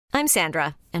I'm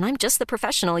Sandra, and I'm just the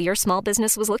professional your small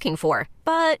business was looking for.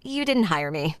 But you didn't hire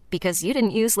me because you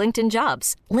didn't use LinkedIn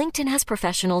Jobs. LinkedIn has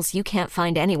professionals you can't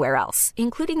find anywhere else,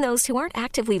 including those who aren't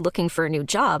actively looking for a new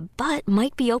job, but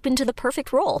might be open to the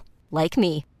perfect role, like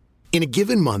me. In a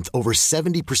given month, over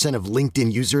 70% of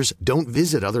LinkedIn users don't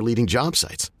visit other leading job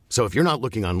sites. So if you're not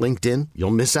looking on LinkedIn,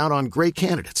 you'll miss out on great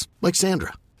candidates like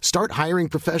Sandra. Start hiring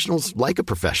professionals like a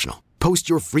professional. Post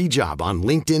your free job on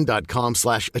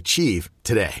linkedin.com/achieve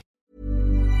today.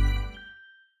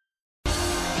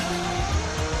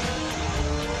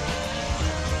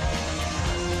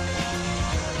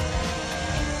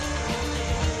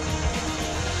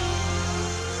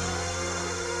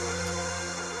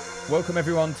 Welcome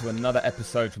everyone to another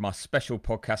episode from our special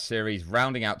podcast series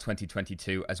rounding out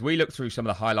 2022 as we look through some of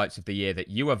the highlights of the year that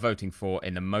you are voting for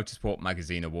in the Motorsport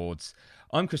Magazine Awards.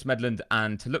 I'm Chris Medland,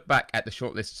 and to look back at the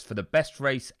shortlists for the best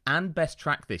race and best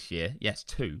track this year, yes,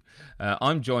 two,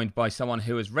 I'm joined by someone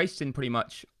who has raced in pretty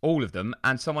much all of them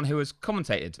and someone who has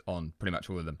commentated on pretty much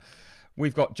all of them.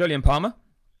 We've got Jolyon Palmer.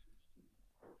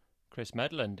 Chris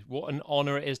Medland, what an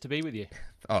honour it is to be with you.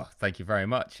 Oh, thank you very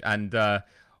much. And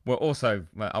we're also,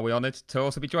 are we honoured to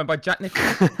also be joined by Jack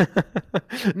Nicholls?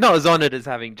 Not as honoured as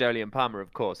having Jolyon Palmer,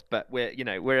 of course, but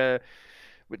we're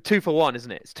 2 for 1,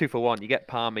 isn't it? It's 2 for 1. You get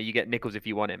Palmer, you get Nicholls if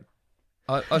you want him.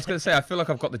 I was going to say, I feel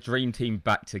like I've got the dream team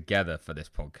back together for this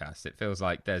podcast. It feels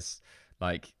like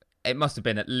it must have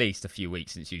been at least a few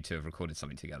weeks since you two have recorded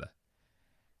something together.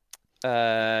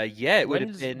 Yeah, it would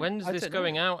have been. When's this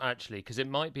going out, actually? Because it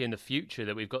might be in the future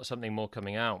that we've got something more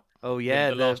coming out. Oh, yeah.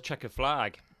 The last Checker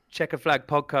Flag. Checker Flag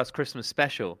podcast Christmas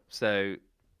special. So,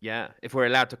 yeah, if we're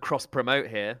allowed to cross-promote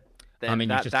here, then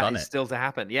that is still to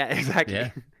happen. Yeah, exactly.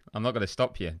 Yeah, I'm not going to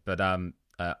stop you, but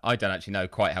I don't actually know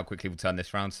quite how quickly we'll turn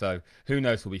this round, so who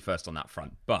knows who'll be first on that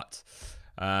front. But,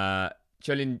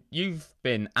 Jolyon, you've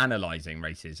been analysing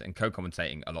races and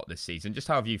co-commentating a lot this season. Just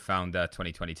how have you found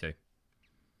 2022?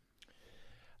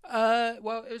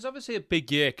 Well, it was obviously a big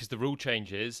year because the rule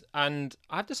changes, and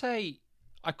I have to say,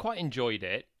 I quite enjoyed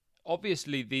it.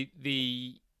 Obviously,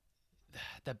 the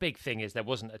big thing is there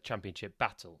wasn't a championship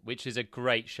battle, which is a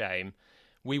great shame.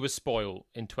 We were spoiled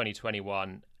in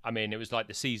 2021. I mean, it was like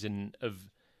the season of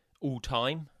all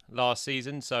time last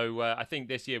season. So I think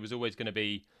this year was always going to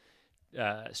be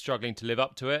struggling to live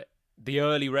up to it. The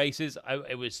early races,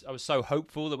 I was so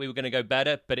hopeful that we were going to go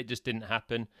better, but it just didn't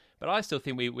happen. But I still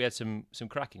think we had some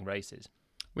cracking races.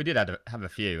 We did have a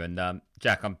few. And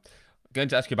Jack, I'm going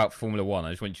to ask you about Formula One. I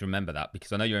just want you to remember that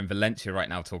because I know you're in Valencia right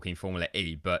now talking Formula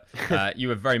E, but you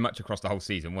were very much across the whole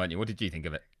season, weren't you? What did you think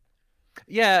of it?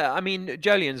 Yeah, I mean,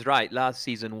 Jolyon's right. Last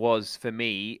season was, for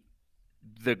me,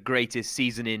 the greatest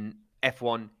season in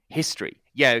F1 history.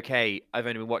 Yeah, okay, I've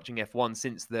only been watching F1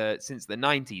 since the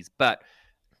 90s, but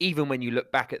even when you look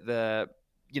back at the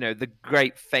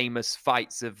great famous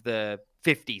fights of the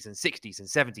 50s and 60s and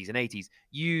 70s and 80s,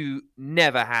 you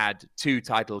never had two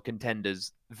title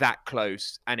contenders that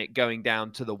close and it going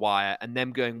down to the wire and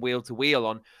them going wheel to wheel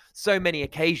on so many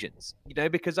occasions,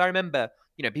 because I remember,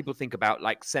 people think about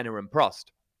like Senna and Prost.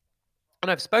 And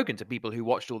I've spoken to people who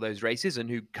watched all those races and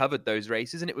who covered those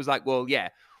races. And it was like, well, yeah,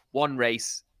 one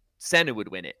race Senna would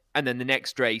win it. And then the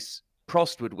next race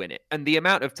Prost would win it. And the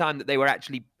amount of time that they were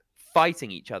actually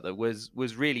fighting each other was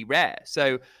really rare.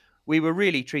 So we were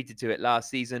really treated to it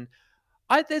last season.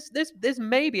 There's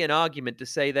maybe an argument to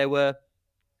say there were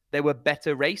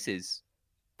better races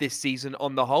this season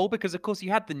on the whole, because of course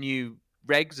you had the new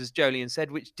regs, as Jolyon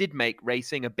said, which did make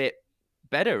racing a bit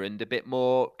better and a bit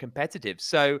more competitive.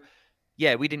 So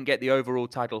yeah, we didn't get the overall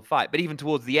title fight, but even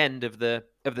towards the end of the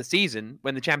season,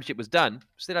 when the championship was done,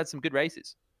 still had some good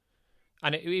races.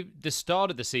 And the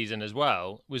start of the season as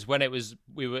well was when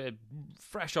we were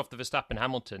fresh off the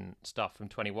Verstappen-Hamilton stuff from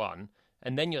 21,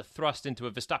 and then you're thrust into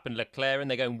a Verstappen-Leclerc, and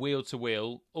they're going wheel to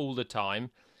wheel all the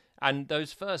time. And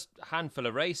those first handful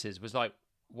of races was like,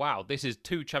 wow, this is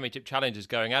two championship challengers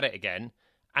going at it again,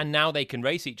 and now they can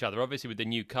race each other, obviously with the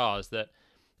new cars. That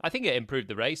I think it improved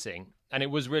the racing, and it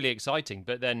was really exciting.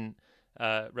 But then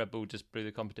Red Bull just blew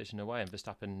the competition away, and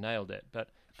Verstappen nailed it. But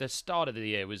the start of the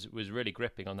year was really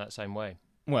gripping on that same way.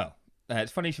 Well,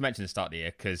 it's funny you should mention the start of the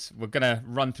year because we're going to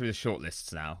run through the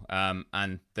shortlists now.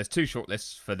 And there's two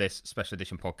shortlists for this special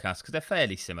edition podcast because they're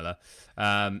fairly similar.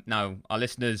 Now, our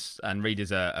listeners and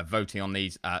readers are voting on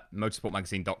these at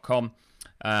motorsportmagazine.com.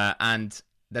 And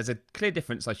there's a clear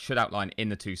difference I should outline in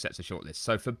the two sets of shortlists.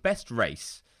 So for best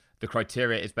race, the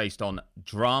criteria is based on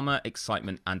drama,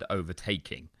 excitement, and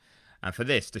overtaking. And for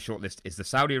this, the shortlist is the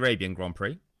Saudi Arabian Grand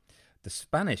Prix, the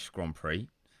Spanish Grand Prix,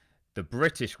 the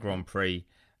British Grand Prix,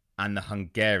 and the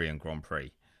Hungarian Grand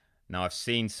Prix. Now, I've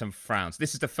seen some frowns.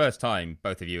 This is the first time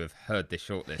both of you have heard this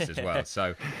shortlist as well.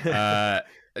 So,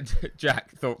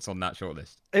 Jack, thoughts on that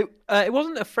shortlist? It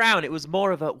wasn't a frown. It was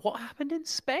more of a, what happened in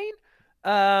Spain?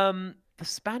 The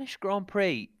Spanish Grand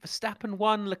Prix. Verstappen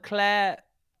won, Leclerc...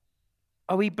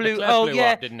 Oh, he blew... Leclerc blew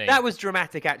up, didn't he? That was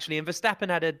dramatic, actually. And Verstappen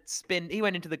had a spin. He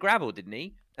went into the gravel, didn't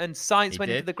he? And Sainz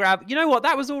went into the gravel. You know what?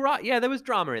 That was all right. Yeah, there was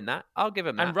drama in that. I'll give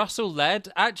him that. And Russell led.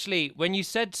 Actually, when you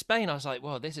said Spain, I was like,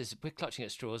 well, we're clutching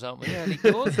at straws, aren't we, early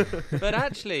doors? But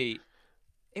actually,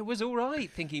 it was all right,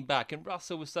 thinking back. And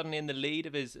Russell was suddenly in the lead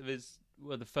of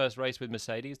the first race with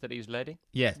Mercedes that he was leading.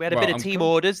 Yes. We had a bit of team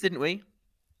orders, didn't we?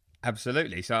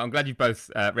 Absolutely. So I'm glad you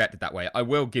both reacted that way. I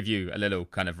will give you a little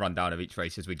kind of rundown of each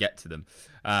race as we get to them.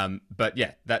 But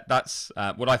yeah, that's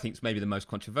what I think is maybe the most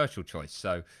controversial choice.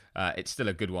 So it's still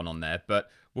a good one on there.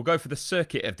 But we'll go for the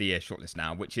Circuit of the Year shortlist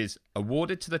now, which is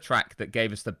awarded to the track that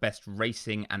gave us the best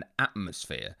racing and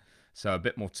atmosphere. So a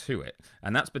bit more to it.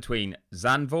 And that's between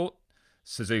Zandvoort,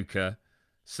 Suzuka,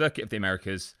 Circuit of the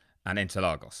Americas, and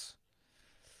Interlagos.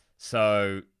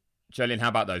 So, Jolien, how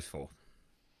about those four?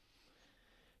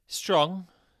 Strong.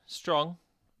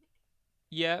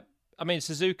 Yeah. I mean,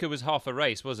 Suzuka was half a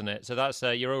race, wasn't it? So that's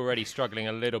you're already struggling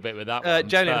a little bit with that one.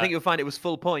 Jolien, I think you'll find it was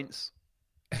full points.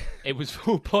 It was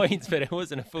full points, but it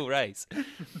wasn't a full race.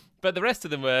 But the rest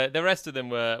of them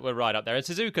were right up there. And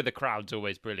Suzuka, the crowd's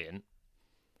always brilliant.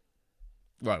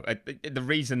 Well, the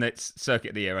reason it's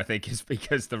Circuit of the Year, I think, is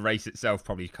because the race itself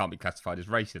probably can't be classified as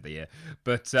Race of the Year.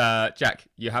 But Jack,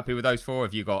 you happy with those four?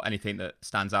 Have you got anything that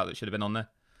stands out that should have been on there?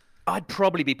 I'd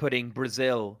probably be putting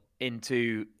Brazil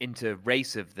into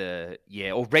Race of the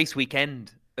Year or Race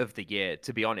Weekend of the Year,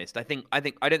 to be honest. I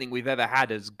don't think we've ever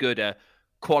had as good a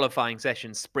qualifying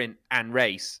session, sprint and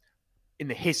race in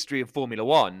the history of Formula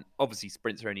One. Obviously,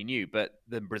 sprints are only new, but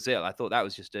than Brazil. I thought that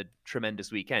was just a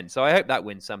tremendous weekend. So I hope that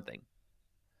wins something.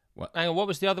 Hang on, what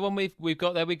was the other one we've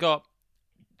got there? We got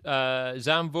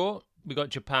Zandvoort, we got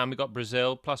Japan, we got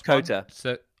Brazil, plus Kota.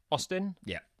 So Austin?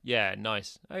 Yeah. Yeah,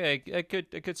 nice. Okay, a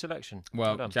good selection.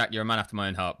 Well, Jack, you're a man after my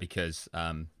own heart because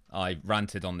I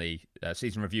ranted on the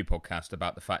season review podcast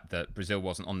about the fact that Brazil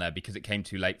wasn't on there because it came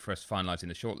too late for us finalising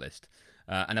the shortlist.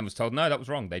 And then was told, no, that was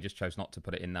wrong. They just chose not to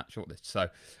put it in that shortlist. So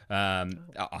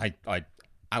I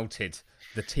outed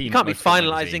the team. You can't be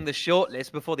finalising the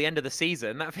shortlist before the end of the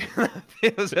season. That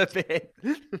feels a bit...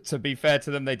 To be fair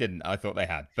to them, they didn't. I thought they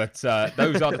had. But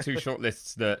those are the two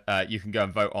shortlists that you can go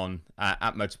and vote on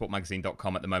at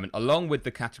motorsportmagazine.com at the moment, along with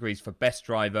the categories for Best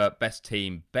Driver, Best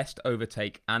Team, Best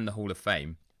Overtake, and the Hall of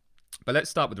Fame. But let's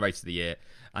start with the Race of the Year.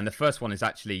 And the first one is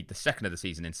actually the second of the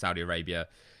season in Saudi Arabia.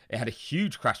 It had a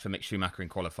huge crash for Mick Schumacher in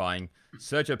qualifying.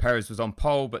 Sergio Perez was on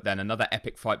pole, but then another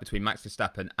epic fight between Max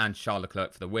Verstappen and Charles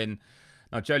Leclerc for the win.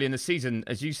 Now, Jolien, the season,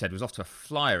 as you said, was off to a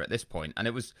flyer at this point, and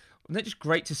wasn't it just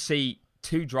great to see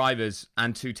two drivers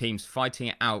and two teams fighting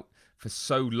it out for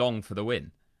so long for the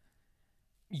win?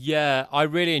 Yeah, I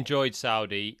really enjoyed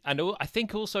Saudi, and I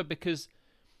think also because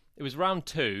it was round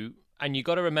 2, and you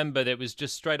got to remember that it was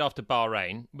just straight after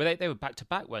Bahrain, but they were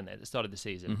back-to-back, weren't they, at the start of the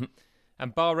season? Mm-hmm.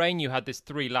 And Bahrain, you had this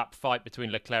 3-lap fight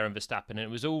between Leclerc and Verstappen, and it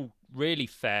was all really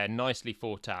fair, nicely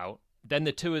fought out. Then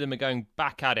the two of them are going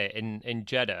back at it in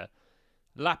Jeddah,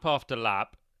 lap after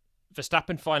lap.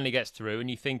 Verstappen finally gets through, and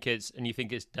you think it's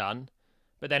done.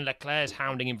 But then Leclerc's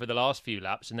hounding him for the last few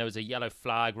laps, and there was a yellow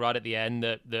flag right at the end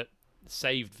that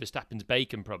saved Verstappen's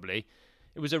bacon. Probably,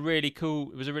 it was a really cool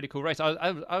race.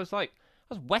 I was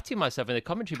wetting myself in the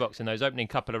commentary box in those opening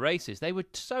couple of races. They were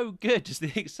so good, just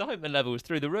the excitement level was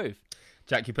through the roof.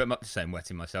 Jack, you put him up to saying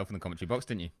wetting myself in the commentary box,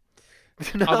 didn't you?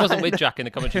 No, I wasn't with Jack in the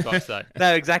commentary box, though.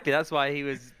 No, exactly. That's why he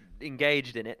was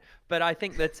engaged in it. But I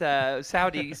think that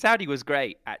Saudi was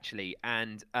great, actually.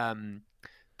 And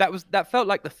that felt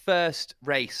like the first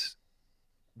race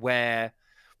where,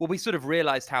 well, we sort of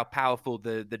realised how powerful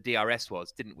the DRS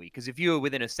was, didn't we? Because if you were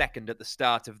within a second at the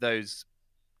start of those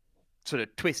sort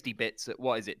of twisty bits at,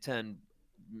 what is it, turn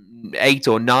 8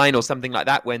 or 9 or something like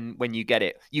that, when you get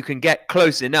it, you can get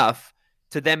close enough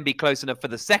to then be close enough for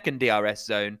the second DRS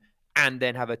zone and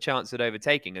then have a chance at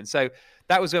overtaking. And so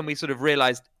that was when we sort of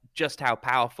realized just how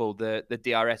powerful the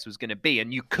DRS was going to be.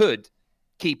 And you could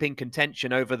keep in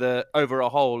contention over a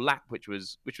whole lap, which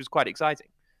was quite exciting.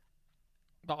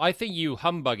 But I think you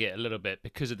humbug it a little bit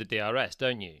because of the DRS,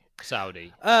 don't you,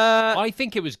 Saudi? I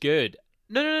think it was good.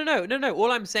 No.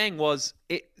 All I'm saying was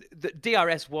the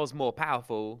DRS was more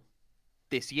powerful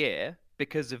this year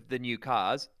because of the new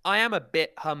cars. I am a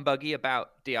bit humbuggy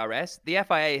about DRS. The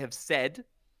FIA have said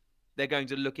they're going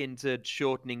to look into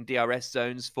shortening DRS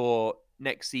zones for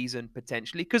next season,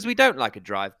 potentially, because we don't like a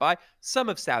drive-by. Some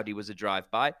of Saudi was a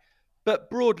drive-by. But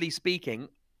broadly speaking,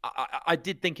 I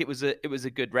did think it was a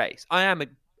good race. I am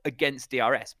against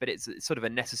DRS, but it's sort of a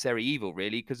necessary evil,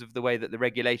 really, because of the way that the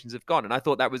regulations have gone. And I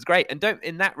thought that was great. And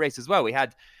in that race as well, we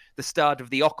had the start of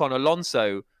the Ocon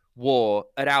Alonso war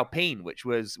at Alpine, which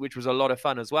was a lot of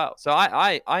fun as well. So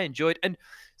I enjoyed. And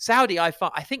Saudi, I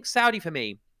think Saudi for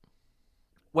me,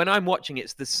 when I'm watching,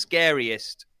 it's the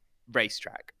scariest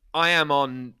racetrack. I am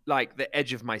on like the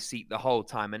edge of my seat the whole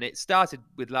time, and it started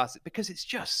with because it's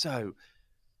just so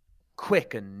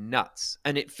quick and nuts,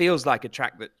 and it feels like a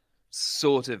track that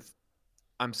sort of,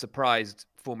 I'm surprised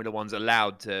Formula One's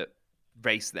allowed to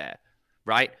race there,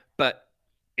 right? But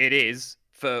it is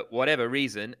for whatever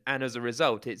reason, and as a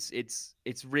result, it's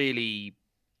really,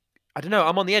 I don't know.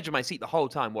 I'm on the edge of my seat the whole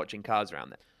time watching cars around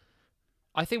there.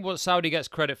 I think what Saudi gets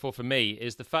credit for me,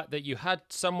 is the fact that you had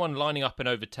someone lining up an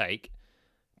overtake.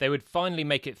 They would finally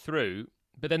make it through,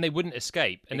 but then they wouldn't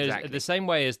escape. And exactly. The same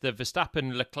way as the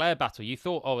Verstappen-Leclerc battle, you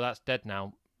thought, oh, that's dead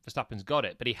now. Verstappen's got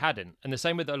it, but he hadn't. And the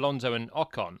same with Alonso and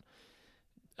Ocon.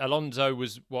 Alonso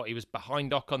he was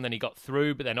behind Ocon, then he got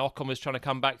through, but then Ocon was trying to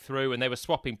come back through, and they were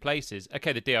swapping places.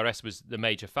 Okay, the DRS was the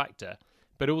major factor,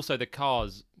 but also the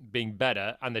cars being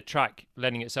better and the track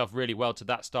lending itself really well to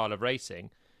that style of racing.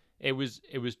 It was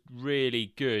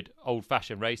really good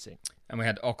old-fashioned racing. And we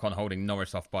had Ocon holding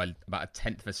Norris off by about a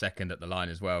tenth of a second at the line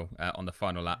as well on the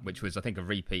final lap, which was, I think, a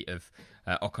repeat of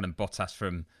Ocon and Bottas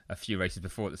from a few races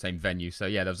before at the same venue. So,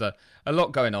 yeah, there was a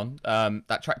lot going on.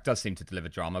 That track does seem to deliver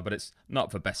drama, but it's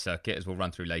not for best circuit, as we'll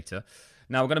run through later.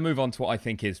 Now, we're going to move on to what I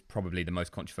think is probably the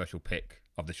most controversial pick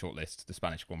of the shortlist, the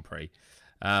Spanish Grand Prix.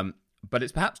 But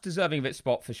it's perhaps deserving of its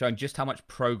spot for showing just how much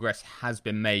progress has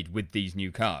been made with these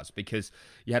new cars, because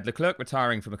you had Leclerc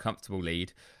retiring from a comfortable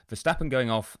lead, Verstappen going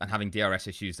off and having DRS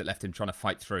issues that left him trying to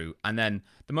fight through, and then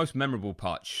the most memorable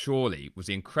part, surely, was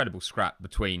the incredible scrap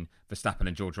between Verstappen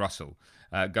and George Russell,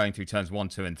 going through turns 1,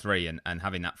 2 and 3 and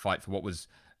having that fight for what was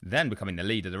then becoming the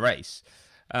lead of the race.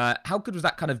 How good was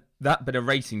that bit of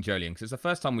racing, Jolien? Because it's the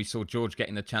first time we saw George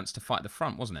getting the chance to fight at the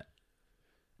front, wasn't it?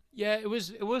 Yeah, it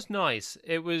was nice.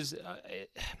 It was.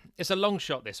 It's a long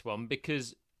shot, this one,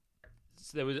 because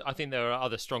I think there are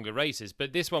other stronger races,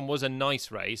 but this one was a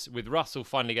nice race with Russell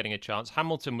finally getting a chance.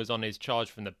 Hamilton was on his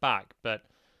charge from the back, but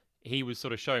he was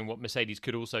sort of showing what Mercedes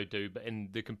could also do, but in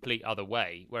the complete other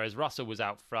way. Whereas Russell was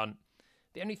out front.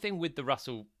 The only thing with the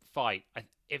Russell fight,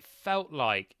 it felt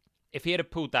like if he had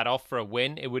pulled that off for a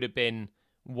win, it would have been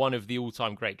one of the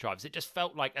all-time great drives. It just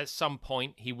felt like at some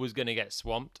point he was going to get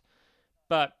swamped,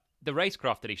 but the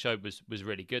racecraft that he showed was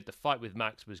really good. The fight with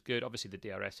Max was good. Obviously, the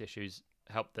DRS issues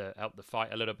helped the fight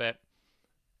a little bit.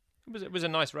 It was a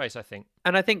nice race, I think.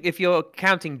 And I think if you're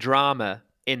counting drama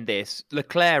in this,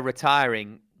 Leclerc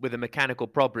retiring with a mechanical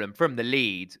problem from the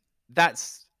lead,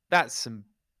 that's some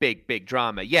big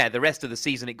drama. Yeah, the rest of the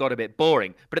season it got a bit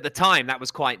boring, but at the time that was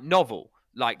quite novel,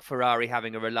 like Ferrari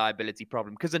having a reliability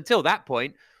problem. Because until that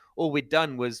point, all we'd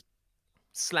done was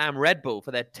slam Red Bull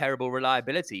for their terrible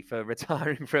reliability for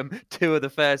retiring from 2 of the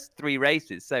first 3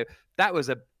 races. So that was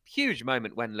a huge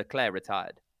moment when Leclerc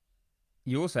retired.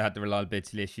 You also had the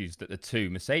reliability issues that the 2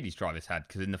 Mercedes drivers had,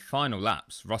 because in the final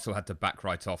laps, Russell had to back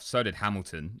right off, so did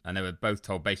Hamilton, and they were both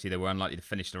told basically they were unlikely to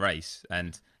finish the race.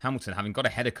 And Hamilton, having got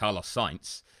ahead of Carlos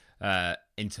Sainz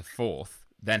into 4th,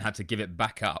 then had to give it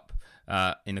back up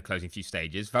in the closing few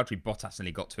stages. Valtteri Bottas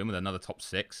nearly got to him with another top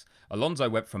 6. Alonso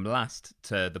went from last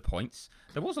to the points.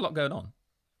 There was a lot going on.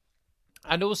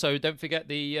 And also, don't forget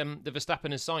the Verstappen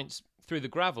and Sainz through the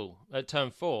gravel at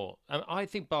turn 4. I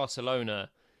think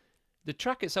Barcelona, the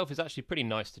track itself is actually pretty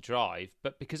nice to drive,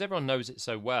 but because everyone knows it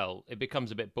so well, it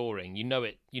becomes a bit boring. You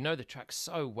know the track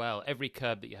so well, every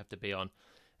curb that you have to be on,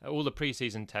 all the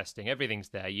pre-season testing, everything's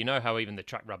there. You know how even the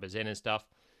track rubber's in and stuff.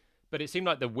 But it seemed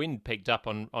like the wind picked up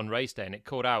on race day and it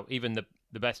caught out even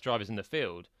the best drivers in the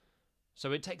field.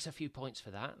 So it takes a few points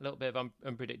for that, a little bit of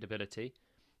unpredictability.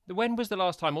 When was the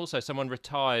last time also someone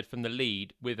retired from the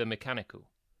lead with a mechanical?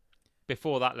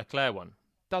 Before that Leclerc one.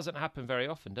 Doesn't happen very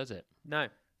often, does it? No.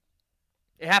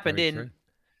 It happened in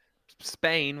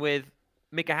Spain with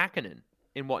Mika Hakkinen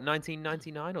in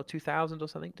 1999 or 2000 or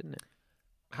something, didn't it?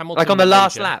 Hamilton, like on the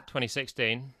last lap.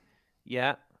 2016.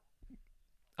 Yeah.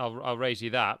 I'll raise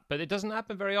you that. But it doesn't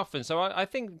happen very often. So I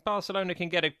think Barcelona can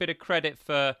get a bit of credit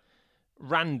for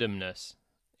randomness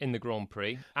in the Grand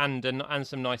Prix and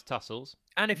some nice tussles.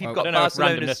 And if you've got Barcelona's... I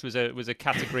don't know if randomness was a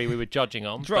category we were judging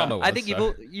on. I think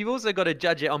you've also got to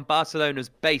judge it on Barcelona's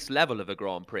base level of a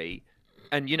Grand Prix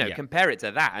and, compare it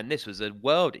to that. And this was a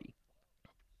worldie.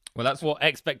 Well, that's what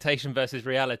expectation versus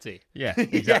reality. Yeah,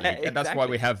 exactly. And that's why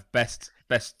we have best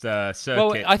circuit.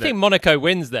 Well, I think Monaco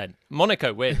wins then.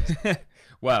 Monaco wins.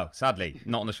 Well, sadly,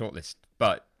 not on the shortlist.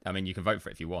 But I mean, you can vote for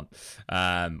it if you want.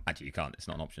 Actually, you can't. It's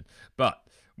not an option. But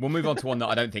we'll move on to one that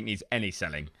I don't think needs any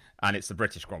selling, and it's the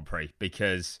British Grand Prix,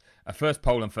 because a first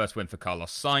pole and first win for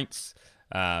Carlos Sainz,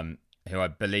 who I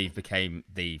believe became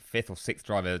the 5th or 6th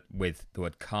driver with the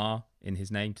word car in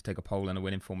his name to take a pole and a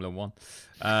win in Formula 1.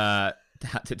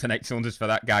 Hat tip to Nate Saunders for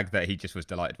that gag that he just was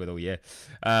delighted with all year.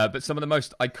 But some of the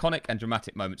most iconic and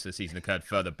dramatic moments of the season occurred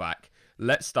further back.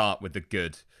 Let's start with the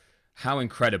good. How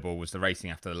incredible was the racing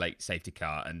after the late safety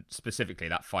car, and specifically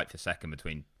that fight for second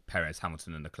between Perez,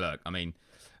 Hamilton and Leclerc? I mean,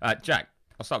 Jack,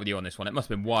 I'll start with you on this one. It must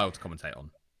have been wild to commentate on.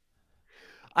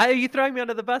 Are you throwing me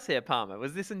under the bus here, Palmer?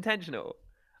 Was this intentional?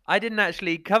 I didn't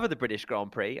actually cover the British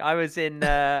Grand Prix. I was in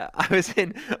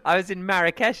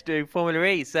Marrakesh doing Formula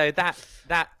E. So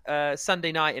that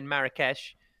Sunday night in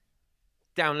Marrakesh,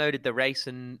 downloaded the race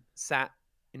and sat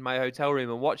in my hotel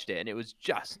room and watched it, and it was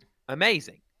just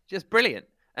amazing, just brilliant,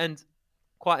 and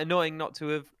quite annoying not to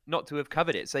have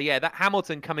covered it. So yeah, that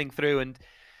Hamilton coming through and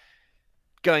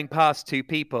going past two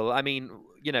people. I mean,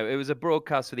 you know, it was a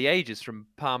broadcast for the ages from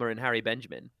Palmer and Harry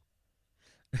Benjamin.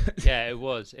 Yeah, it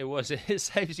was. It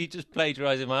saves you just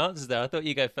plagiarising my answers there. I thought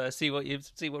you go first. See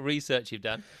what research you've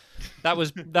done. That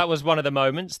was one of the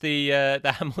moments. The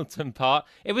Hamilton part.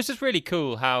 It was just really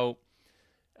cool how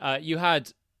you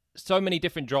had so many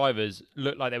different drivers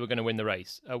look like they were going to win the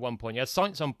race at one point. You had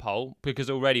Sainz on pole, because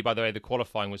already, by the way, the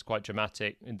qualifying was quite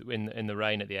dramatic in the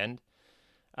rain at the end.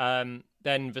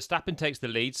 Then Verstappen takes the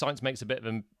lead. Sainz makes a bit of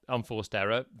an unforced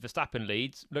error. Verstappen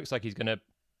leads. Looks like he's going to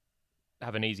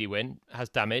have an easy win, has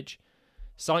damage.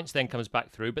 Sainz then comes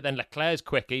back through, but then Leclerc's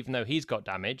quick, even though he's got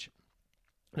damage.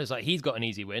 And it's like he's got an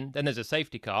easy win. Then there's a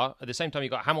safety car. At the same time,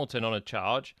 you've got Hamilton on a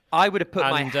charge. I would have put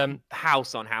my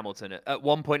house on Hamilton at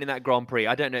one point in that Grand Prix.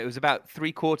 I don't know. It was about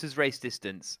 3/4 race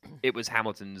distance. It was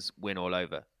Hamilton's win all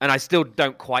over. And I still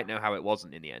don't quite know how it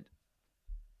wasn't in the end.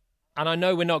 And I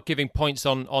know we're not giving points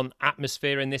on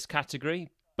atmosphere in this category,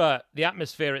 but the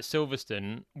atmosphere at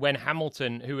Silverstone, when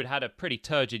Hamilton, who had had a pretty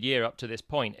turgid year up to this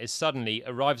point, is suddenly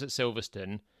arrives at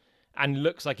Silverstone and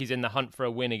looks like he's in the hunt for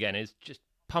a win again, is just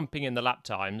pumping in the lap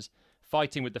times,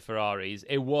 fighting with the Ferraris.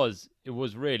 It was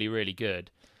really, really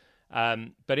good.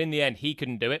 But in the end, he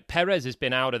couldn't do it. Perez has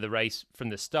been out of the race from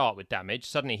the start with damage.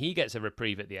 Suddenly he gets a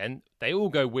reprieve at the end. They all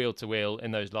go wheel to wheel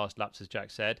in those last laps, as Jack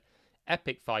said.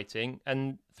 Epic fighting,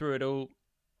 and through it all,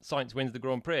 Sainz wins the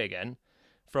Grand Prix again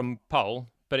from pole,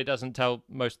 but it doesn't tell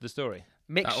most of the story.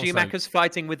 Mick Schumacher's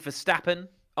fighting with Verstappen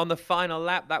on the final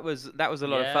lap. That was a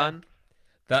lot of fun.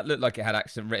 That looked like it had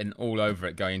accident written all over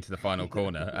it going into the final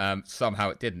corner.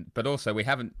 Somehow it didn't. But also, we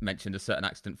haven't mentioned a certain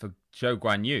accident for Zhou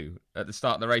Guanyu at the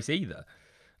start of the race either.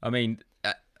 I mean,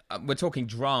 we're talking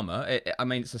drama.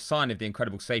 It's a sign of the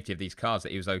incredible safety of these cars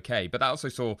that he was okay. But that also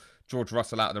saw George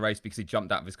Russell out of the race because he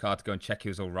jumped out of his car to go and check he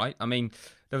was all right. I mean,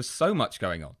 there was so much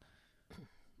going on.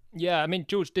 Yeah, I mean,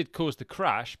 George did cause the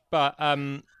crash, but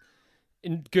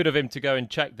good of him to go and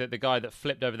check that the guy that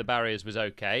flipped over the barriers was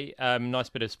okay. Nice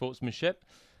bit of sportsmanship.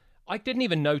 I didn't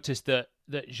even notice that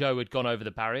Zhou had gone over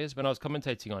the barriers when I was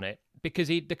commentating on it, because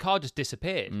the car just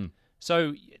disappeared.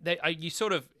 So you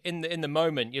sort of, in the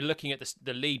moment, you're looking at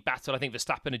the lead battle. I think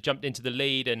Verstappen had jumped into the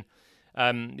lead,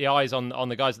 and the eyes on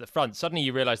the guys at the front. Suddenly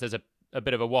you realise there's a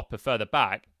bit of a whopper further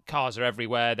back. Cars are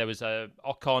everywhere. There was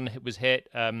Ocon was hit.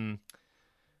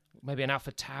 Maybe an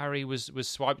AlphaTauri was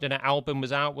swiped, and an Albon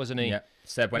was out, wasn't he? Yeah,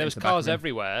 Seb went there was into cars the back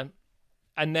everywhere.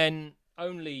 And then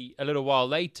only a little while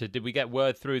later did we get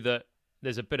word through that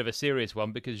there's a bit of a serious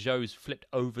one, because Zhou's flipped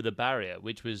over the barrier,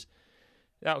 which was...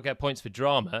 That'll get points for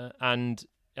drama, and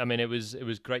I mean, it was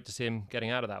great to see him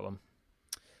getting out of that one.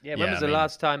 Yeah, when was the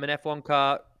last time an F1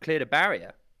 car cleared a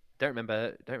barrier? Don't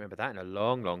remember that in a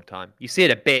long, long time. You see it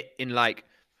a bit in like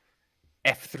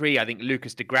F3. I think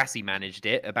Lucas Di Grassi managed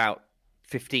it about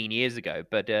 15 years ago,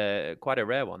 but quite a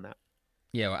rare one, that.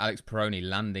 Yeah, well, Alex Peroni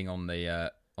landing on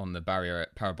the barrier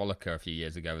at Parabolica a few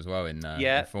years ago as well in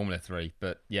Formula 3.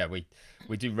 But yeah, we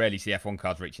do rarely see F1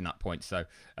 cars reaching that point. So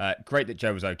great that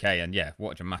Zhou was okay. And yeah,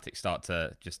 what a dramatic start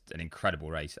to just an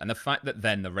incredible race. And the fact that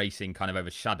then the racing kind of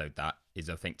overshadowed that is,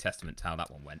 I think, testament to how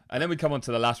that one went. And then we come on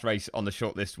to the last race on the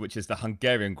shortlist, which is the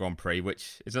Hungarian Grand Prix,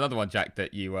 which is another one, Jack,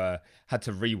 that you had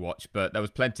to rewatch. But there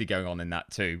was plenty going on in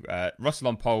that too. Russell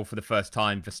on pole for the first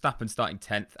time, Verstappen starting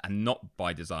 10th, and not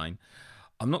by design.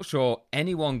 I'm not sure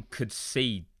anyone could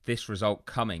see this result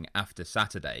coming after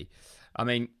Saturday. I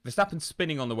mean, Verstappen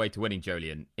spinning on the way to winning,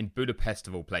 Jolien, in Budapest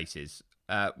of all places.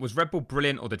 Was Red Bull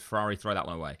brilliant, or did Ferrari throw that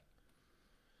one away?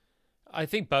 I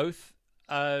think both.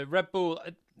 Red Bull,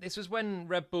 this was when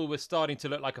Red Bull was starting to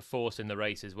look like a force in the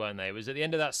races, weren't they? It was at the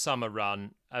end of that summer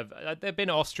run. They've been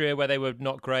Austria where they were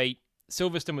not great.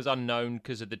 Silverstone was unknown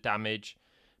because of the damage.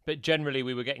 But generally,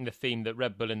 we were getting the theme that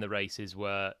Red Bull in the races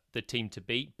were the team to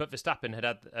beat. But Verstappen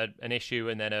had an issue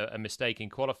and then a mistake in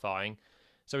qualifying,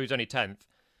 so he was only 10th.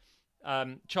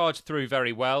 Charged through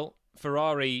very well.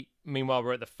 Ferrari, meanwhile,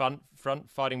 were at the front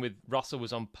fighting with Russell,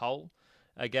 was on pole.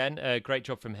 Again, a great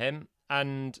job from him.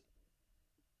 And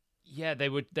yeah, they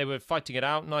were fighting it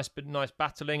out, nice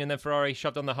battling, and then Ferrari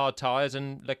shoved on the hard tyres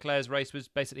and Leclerc's race was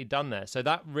basically done there. So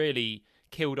that really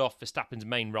killed off Verstappen's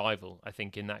main rival, I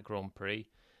think, in that Grand Prix.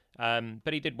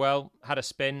 But he did well, had a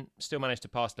spin, still managed to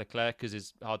pass Leclerc because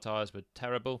his hard tyres were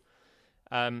terrible.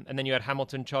 And then you had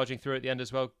Hamilton charging through at the end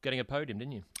as well, getting a podium,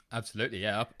 didn't you? Absolutely,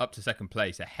 yeah. Up to second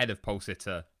place, ahead of pole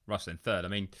sitter Russell in third. I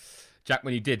mean, Jack,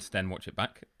 when you did then watch it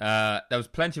back, there was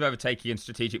plenty of overtaking and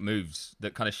strategic moves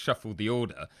that kind of shuffled the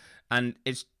order. And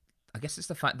I guess it's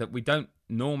the fact that we don't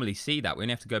normally see that. We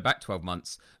only have to go back 12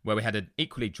 months where we had an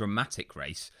equally dramatic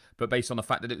race, but based on the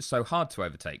fact that it was so hard to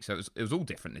overtake. So it was all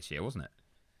different this year, wasn't it?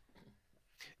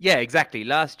 Yeah, exactly.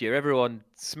 Last year, everyone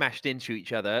smashed into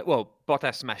each other. Well,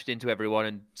 Bottas smashed into everyone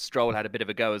and Stroll had a bit of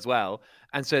a go as well.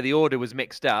 And so the order was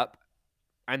mixed up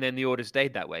and then the order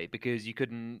stayed that way because you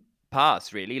couldn't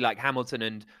pass, really. Like Hamilton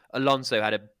and Alonso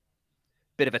had a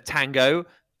bit of a tango,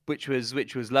 which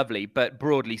was lovely. But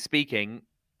broadly speaking,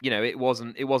 it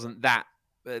wasn't that.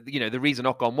 The reason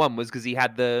Ocon won was because he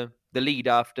had the lead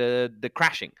after the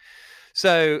crashing.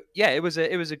 So yeah, it was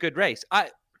a good race.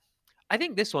 I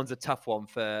think this one's a tough one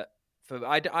for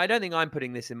I don't think I'm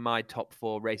putting this in my top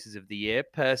 4 races of the year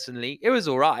personally. It was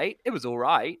all right,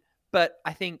 but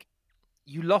I think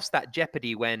you lost that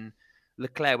jeopardy when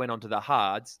Leclerc went onto the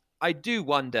hards. I do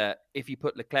wonder if you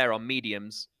put Leclerc on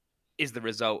mediums, is the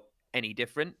result any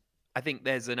different? I think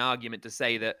there's an argument to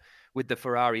say that with the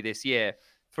Ferrari this year,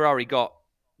 Ferrari got,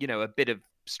 a bit of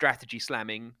strategy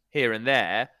slamming here and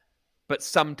there, but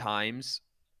sometimes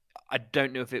I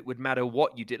don't know if it would matter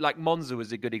what you did. Like Monza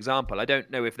was a good example. I don't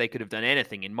know if they could have done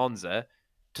anything in Monza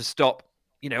to stop,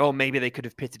 or maybe they could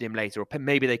have pitted him later, or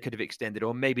maybe they could have extended,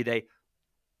 or maybe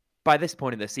by this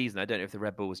point in the season, I don't know if the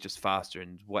Red Bull was just faster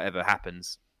and whatever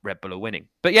happens, Red Bull are winning.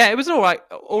 But yeah, it was all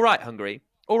right, Hungary.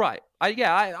 All right.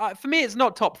 For me, it's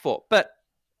not top 4, but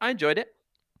I enjoyed it.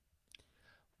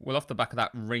 Well, off the back of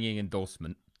that ringing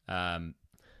endorsement, I'm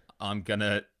going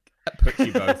to put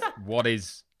you both. What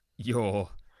is your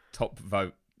top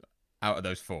vote out of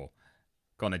those 4?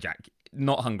 Go on, Jack.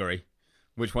 Not Hungary.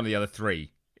 Which one of the other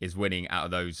 3 is winning out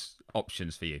of those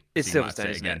options for you? It's Silverstone,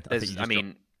 isn't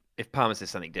it? If Palmer says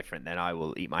something different, then I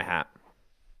will eat my hat.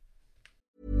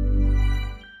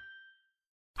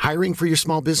 Hiring for your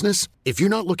small business? If you're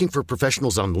not looking for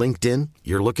professionals on LinkedIn,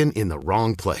 you're looking in the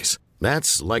wrong place.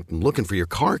 That's like looking for your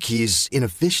car keys in a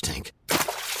fish tank.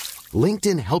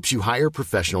 LinkedIn helps you hire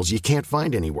professionals you can't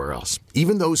find anywhere else,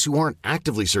 even those who aren't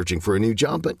actively searching for a new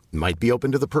job but might be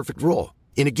open to the perfect role.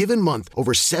 In a given month,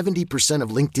 over 70% of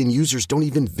LinkedIn users don't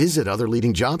even visit other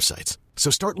leading job sites. So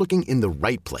start looking in the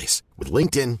right place. With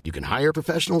LinkedIn, you can hire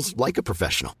professionals like a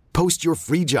professional. Post your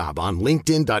free job on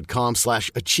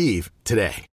linkedin.com/achieve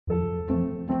today.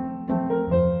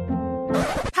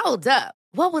 Hold up.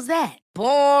 What was that?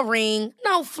 Boring.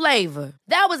 No flavor.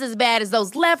 That was as bad as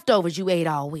those leftovers you ate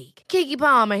all week. Keke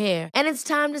Palmer here, and it's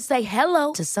time to say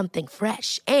hello to something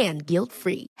fresh and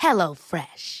guilt-free. Hello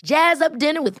Fresh. Jazz up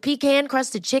dinner with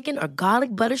pecan-crusted chicken or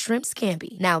garlic butter shrimp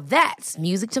scampi. Now that's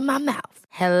music to my mouth.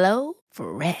 Hello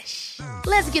Fresh.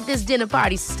 Let's get this dinner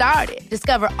party started.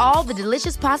 Discover all the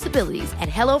delicious possibilities at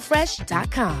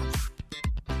hellofresh.com.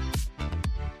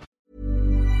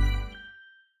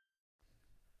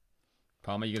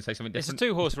 Palmer, you going to say something different? It's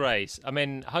a 2-horse race. I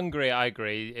mean, Hungary, I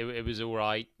agree. It was all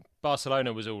right.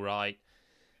 Barcelona was all right.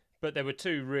 But there were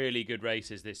 2 really good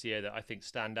races this year that I think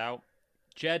stand out.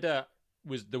 Jeddah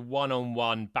was the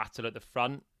one-on-one battle at the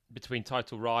front between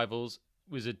title rivals.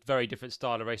 It was a very different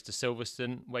style of race to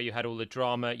Silverstone, where you had all the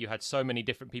drama. You had so many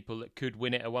different people that could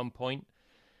win it at one point.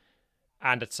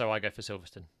 And so I go for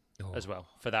Silverstone as well,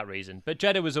 for that reason. But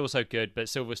Jeddah was also good, but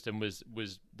Silverstone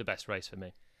was the best race for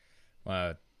me.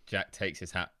 Well, Jack takes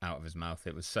his hat out of his mouth.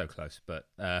 It was so close, but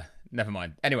never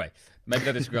mind. Anyway, maybe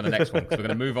they'll disagree on the next one, because we're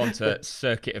going to move on to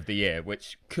Circuit of the Year,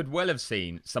 which could well have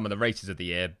seen some of the races of the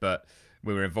year, but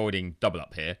we were avoiding double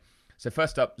up here. So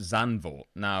first up, Zandvoort.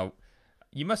 Now,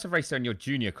 you must have raced there in your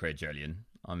junior career, Julian.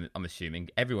 I'm assuming.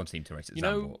 Everyone seemed to race at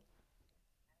Zandvoort.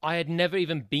 I had never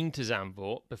even been to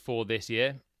Zandvoort before this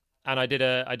year. And I did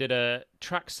a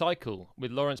track cycle with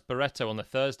Lawrence Barretto on the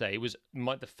Thursday. It was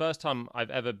the first time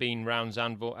I've ever been round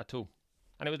Zandvoort at all.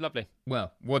 And it was lovely.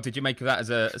 Well, what did you make of that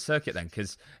as a circuit then?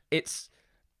 Because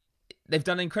they've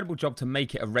done an incredible job to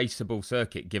make it a raceable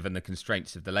circuit given the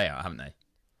constraints of the layout, haven't they?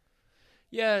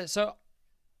 Yeah, so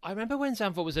I remember when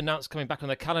Zandvoort was announced coming back on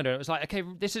the calendar, it was like, okay,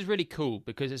 this is really cool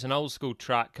because it's an old school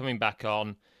track coming back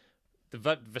on. The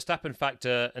Verstappen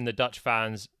factor and the Dutch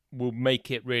fans will make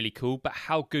it really cool, but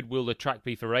how good will the track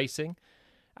be for racing?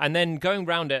 And then going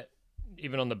round it,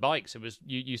 even on the bikes, it was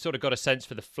you sort of got a sense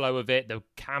for the flow of it, the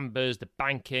cambers, the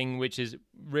banking, which is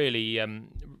really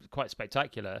quite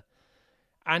spectacular.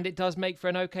 And it does make for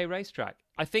an okay racetrack.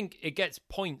 I think it gets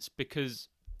points because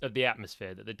of the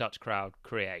atmosphere that the Dutch crowd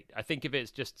create. I think if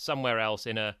it's just somewhere else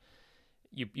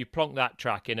you plonk that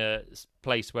track in a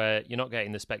place where you're not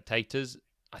getting the spectators,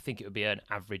 I think it would be an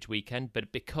average weekend.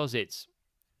 But because it's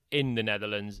in the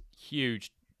Netherlands,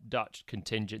 huge Dutch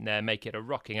contingent there, make it a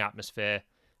rocking atmosphere.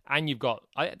 And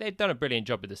they've done a brilliant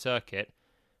job with the circuit.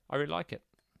 I really like it.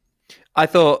 I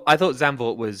thought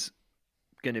Zandvoort was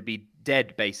going to be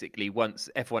dead basically once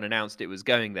F1 announced it was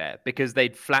going there, because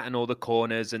they'd flatten all the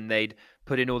corners and they'd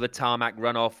put in all the tarmac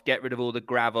runoff, get rid of all the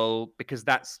gravel, because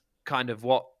that's kind of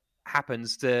what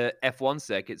happens to F1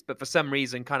 circuits. But for some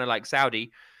reason, kind of like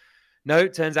Saudi, no,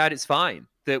 it turns out it's fine.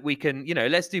 That we can,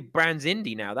 let's do Brands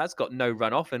Indy now. That's got no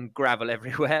runoff and gravel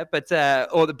everywhere, but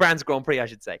or the Brands Grand Prix, I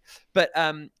should say. But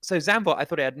so Zandvoort, I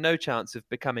thought it had no chance of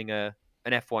becoming an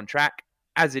F1 track.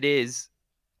 As it is,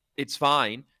 it's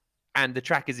fine, and the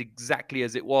track is exactly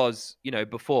as it was,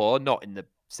 before, not in the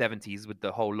 70s with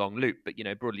the whole long loop, but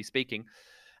broadly speaking.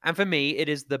 And for me, it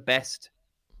is the best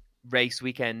race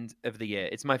weekend of the year.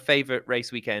 It's my favorite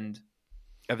race weekend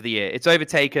of the year. It's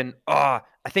overtaken. I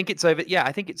think it's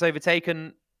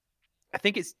overtaken. I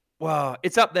think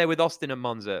it's up there with Austin and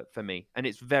Monza for me. And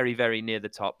it's very, very near the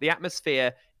top. The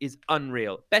atmosphere is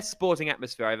unreal. Best sporting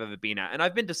atmosphere I've ever been at. And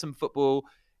I've been to some football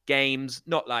games,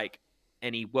 not like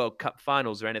any World Cup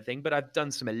finals or anything, but I've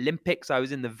done some Olympics. I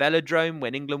was in the Velodrome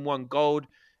when England won gold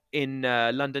in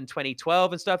London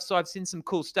 2012 and stuff. So I've seen some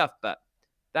cool stuff, but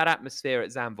that atmosphere at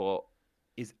Zandvoort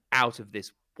is out of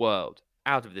this world.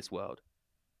 Out of this world.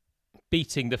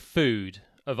 Beating the food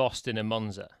of Austin and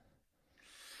Monza.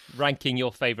 Ranking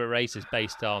your favourite races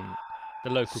based on the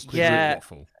local cuisine.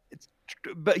 Waffle.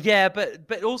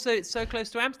 But also it's so close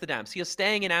to Amsterdam. So you're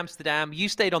staying in Amsterdam. You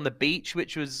stayed on the beach,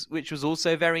 which was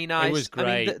also very nice. It was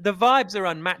great. I mean, the vibes are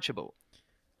unmatchable.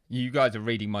 You guys are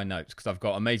reading my notes because I've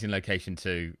got amazing location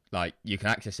too. Like, you can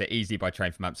access it easily by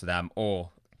train from Amsterdam or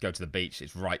go to the beach.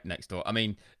 It's right next door. I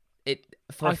mean,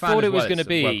 I thought it was going to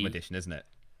be a welcome addition, isn't it?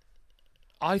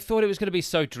 I thought it was going to be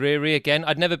so dreary again.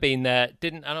 I'd never been there,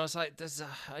 and I was like,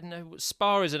 I don't know,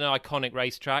 Spa is an iconic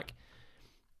racetrack.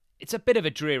 It's a bit of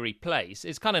a dreary place.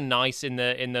 It's kind of nice in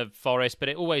the forest, but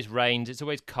it always rains. It's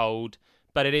always cold,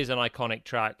 but it is an iconic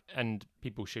track, and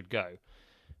people should go.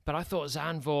 But I thought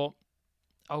Zandvoort,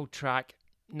 old track,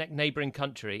 neighbouring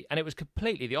country, and it was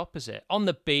completely the opposite. On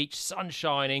the beach, sun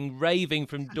shining, raving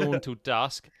from dawn till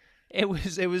dusk. It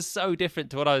was so different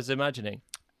to what I was imagining.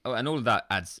 Oh, and all of that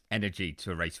adds energy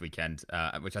to a race weekend,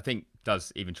 which I think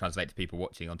does even translate to people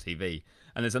watching on TV.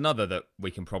 And there's another that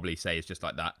we can probably say is just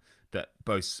like that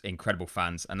boasts incredible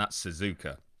fans, and that's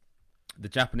Suzuka. The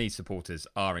Japanese supporters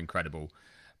are incredible,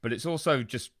 but it's also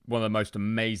just one of the most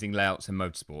amazing layouts in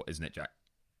motorsport, isn't it, Jack?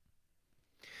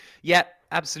 Yeah,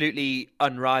 absolutely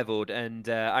unrivaled. And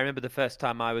I remember the first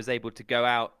time I was able to go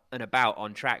out and about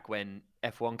on track when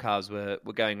F1 cars were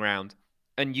going round.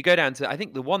 And you go down to, I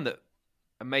think the one that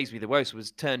amazed me the most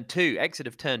was exit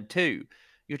of turn 2.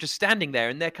 You're just standing there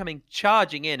and they're coming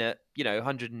charging in at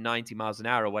 190 miles an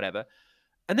hour or whatever,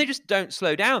 and they just don't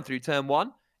slow down through turn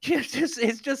 1.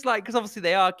 It's just like, because obviously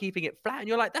they are keeping it flat, and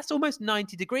you're like, that's almost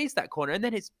 90 degrees, that corner, and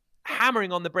then it's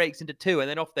hammering on the brakes into 2, and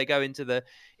then off they go into the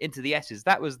S's.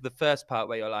 That was the first part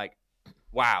where you're like,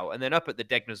 wow. And then up at the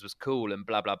Degners was cool and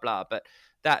blah blah blah, but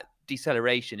that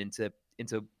deceleration into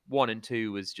 1 and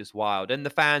 2 was just wild. And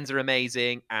the fans are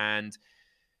amazing, and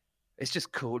it's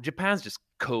just cool. Japan's just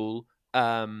cool.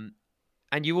 And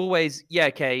you always,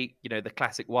 the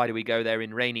classic, why do we go there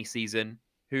in rainy season?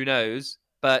 Who knows?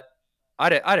 But I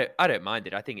don't mind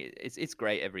it. I think it's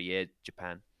great every year,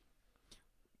 Japan.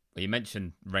 Well, you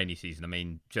mentioned rainy season. I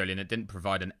mean, Jolyon, it didn't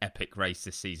provide an epic race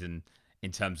this season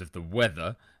in terms of the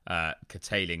weather,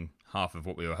 curtailing half of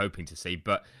what we were hoping to see,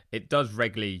 but it does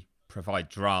regularly provide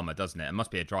drama, doesn't it? It must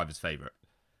be a driver's favourite.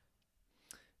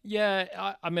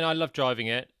 Yeah, I mean, I love driving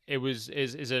it. It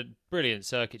is a brilliant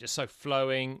circuit, just so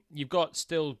flowing. You've got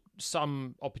still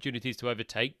some opportunities to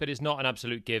overtake, but it's not an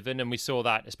absolute given, and we saw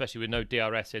that, especially with no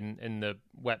DRS in the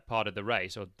wet part of the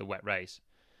race, or the wet race.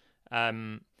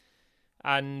 And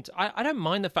I don't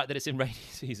mind the fact that it's in rainy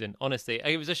season, honestly.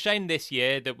 It was a shame this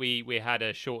year that we had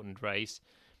a shortened race,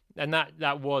 and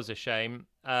that was a shame.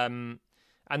 And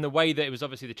And the way that it was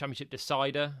obviously the championship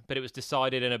decider, but it was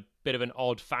decided in a bit of an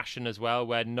odd fashion as well,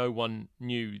 where no one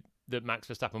knew that Max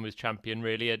Verstappen was champion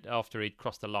really after he'd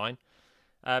crossed the line.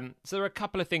 So there are a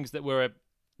couple of things that were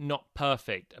not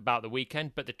perfect about the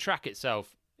weekend, but the track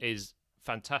itself is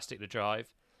fantastic to drive.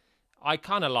 I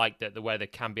kind of like that the weather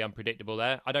can be unpredictable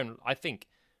there. I think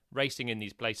racing in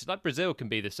these places, like Brazil, can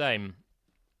be the same.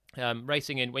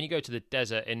 Racing when you go to the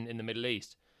desert in the Middle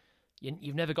East,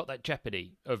 you've never got that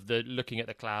jeopardy of the looking at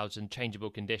the clouds and changeable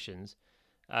conditions.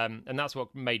 And that's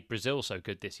what made Brazil so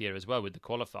good this year as well with the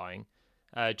qualifying.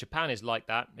 Japan is like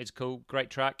that. It's cool.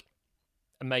 Great track.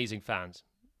 Amazing fans.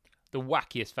 The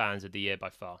wackiest fans of the year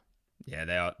by far.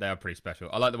 Yeah, they are pretty special.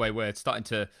 I like the way we're starting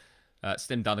to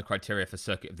slim down the criteria for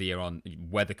Circuit of the Year on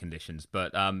weather conditions.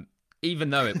 But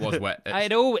even though it was wet...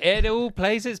 it all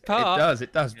plays its part.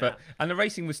 It does. Yeah. And the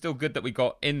racing was still good that we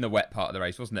got in the wet part of the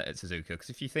race, wasn't it, at Suzuka? Because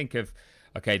if you think of,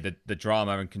 the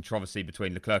drama and controversy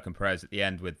between Leclerc and Perez at the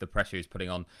end with the pressure he's putting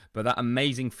on, but that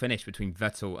amazing finish between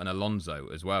Vettel and Alonso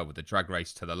as well with the drag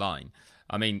race to the line.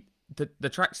 I mean, the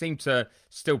track seemed to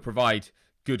still provide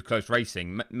good close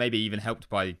racing, maybe even helped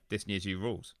by this year's new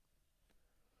rules.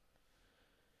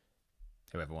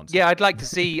 Whoever wants. Yeah, I'd like to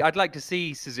see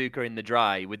Suzuka in the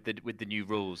dry with the new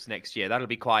rules next year. That'll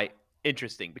be quite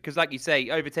interesting because, like you say,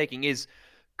 overtaking is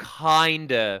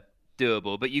kinda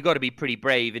doable, but you got to be pretty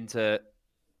brave into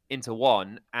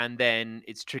one, and then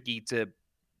it's tricky to,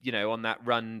 on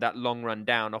that long run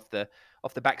down off the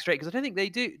back straight, because I don't think they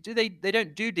do. They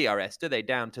don't do DRS, do they,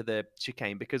 down to the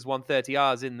chicane, because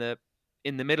 130R is in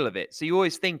the middle of it. So you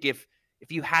always think if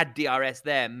you had DRS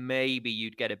there, maybe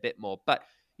you'd get a bit more, but.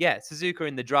 Yeah, Suzuka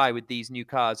in the dry with these new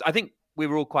cars. I think we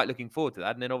were all quite looking forward to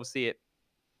that. And then obviously it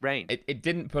rained. It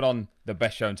didn't put on the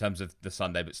best show in terms of the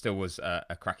Sunday, but still was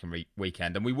a cracking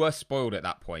weekend. And we were spoiled at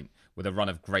that point with a run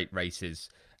of great races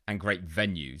and great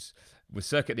venues. With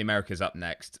Circuit of the Americas up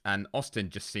next. And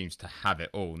Austin just seems to have it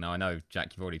all. Now, I know,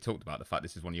 Jack, you've already talked about the fact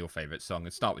this is one of your favourite songs.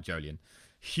 Let's start with Jolyon.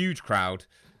 Huge crowd.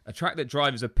 A track that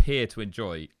drivers appear to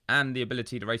enjoy. And the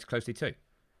ability to race closely too.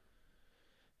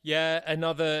 Yeah,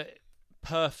 another...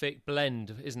 perfect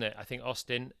blend, isn't it? I think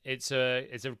Austin. It's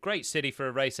a great city for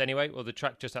a race anyway, or the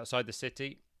track just outside the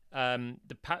city.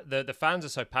 The fans are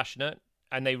so passionate,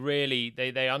 and they really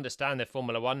they understand their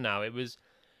Formula One now. It was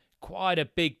quite a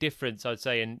big difference, I'd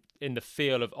say, in the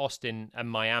feel of Austin and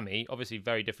Miami. Obviously,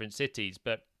 very different cities,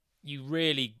 but you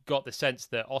really got the sense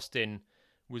that Austin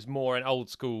was more an old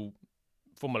school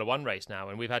Formula One race now,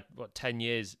 and we've had 10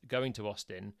 years going to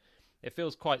Austin. It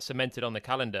feels quite cemented on the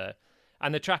calendar.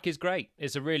 And the track is great.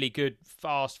 It's a really good,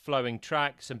 fast-flowing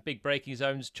track, some big braking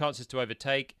zones, chances to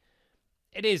overtake.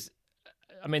 It is,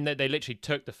 I mean, they literally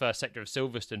took the first sector of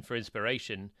Silverstone for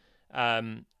inspiration,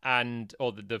 or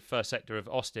the first sector of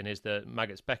Austin is the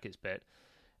Maggots-Beckett's bit.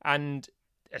 And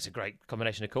it's a great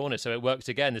combination of corners, so it works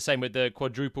again. The same with the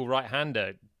quadruple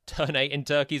right-hander. Turn 8 in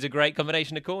Turkey is a great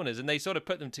combination of corners, and they sort of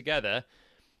put them together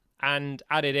and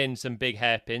added in some big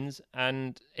hairpins,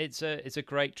 and it's a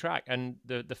great track, and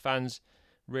the fans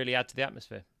really add to the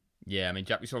atmosphere. Yeah, I mean,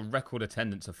 Jack, we saw a record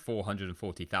attendance of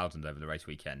 440,000 over the race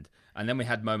weekend, and then we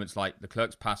had moments like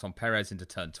Leclerc's pass on Perez into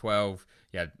turn 12.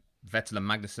 You had Vettel and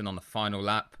Magnussen on the final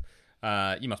lap.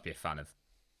 You must be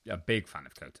a big fan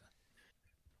of COTA.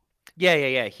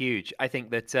 Yeah, huge. I think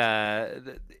that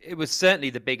it was certainly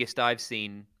the biggest I've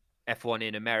seen F1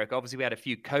 in America. Obviously, we had a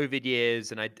few COVID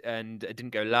years, and I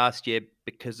didn't go last year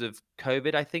because of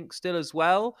COVID, I think, still as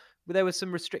well. There were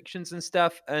some restrictions and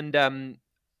stuff. And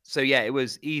so, yeah, it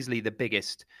was easily the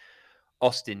biggest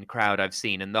Austin crowd I've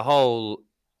seen. And the whole...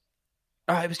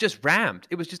 it was just rammed.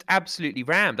 It was just absolutely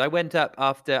rammed. I went up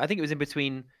after... I think it was in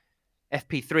between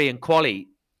FP3 and Quali.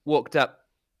 Walked up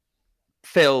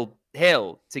Phil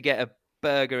Hill to get a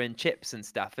burger and chips and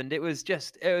stuff. And it was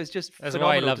just That's phenomenal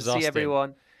why he loves to see Austin.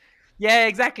 everyone... Yeah,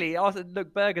 exactly. Also,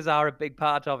 look, burgers are a big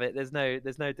part of it. There's no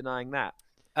denying that.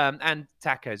 And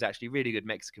tacos, actually, really good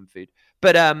Mexican food.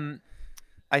 But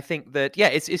I think that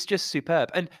it's just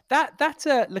superb. And that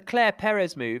Leclerc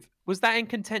Perez move, was that in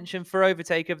contention for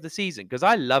overtake of the season? Because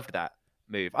I loved that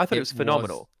move. I thought it was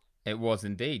phenomenal. It was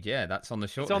indeed. Yeah, that's on the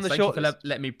shortlist. It's on the Thank you shortlist. for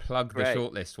let me plug the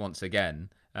shortlist once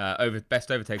again. Best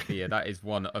overtake of the year. That is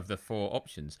one of the 4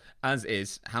 options, as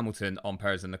is Hamilton on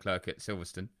Perez and Leclerc at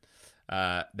Silverstone.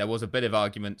 There was a bit of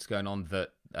arguments going on that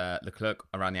Leclerc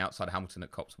around the outside of Hamilton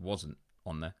at Copse wasn't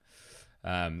on there.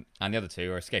 And the other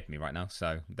 2 are escaping me right now,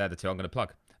 so they're the 2 I'm going to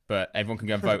plug. But everyone can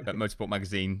go and vote at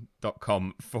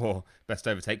motorsportmagazine.com for Best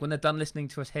Overtake when they're done listening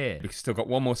to us here. We've still got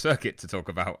one more circuit to talk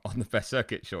about on the Best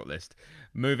Circuit shortlist.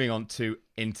 Moving on to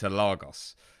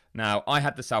Interlagos. Now, I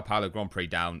had the Sao Paulo Grand Prix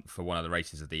down for one of the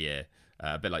races of the year,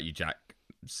 a bit like you, Jack.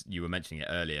 you were mentioning it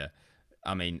earlier.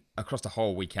 I mean, across the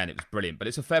whole weekend, it was brilliant. But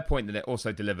it's a fair point that it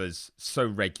also delivers so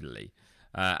regularly.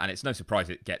 And it's no surprise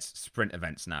it gets sprint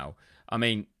events now. I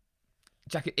mean,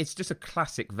 Jack, it's just a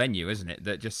classic venue, isn't it?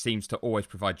 That just seems to always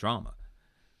provide drama.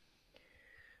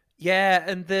 Yeah,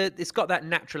 and it's got that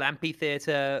natural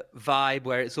amphitheatre vibe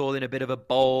where it's all in a bit of a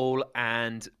bowl,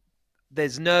 and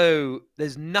there's no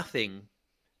Mickey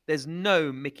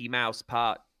Mouse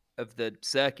part of the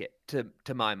circuit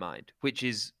to my mind, which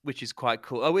is quite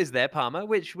cool. Oh, is there, Palmer?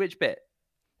 Which bit?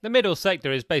 The middle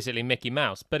sector is basically Mickey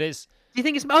Mouse, but it's. Do you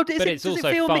think it's? Oh, does it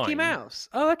feel fine. Mickey Mouse?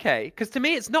 Oh, okay. Because to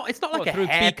me, it's not like a through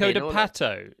hairpin. Pico de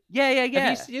Pato.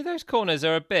 Yeah. Those corners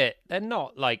are they're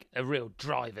not like a real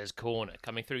driver's corner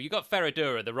coming through. You got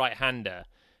Ferradura, the right-hander,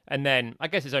 and then I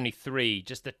guess it's only 3,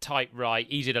 just the tight right,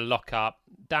 easy to lock up,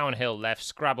 downhill left,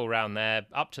 scrabble round there,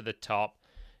 up to the top,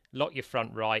 lock your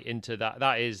front right into that.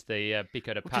 That is the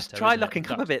Pico de Pato. Just try locking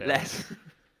up a bit less.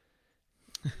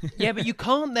 Yeah, but you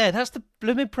can't there. That's the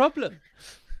blooming problem.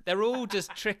 They're all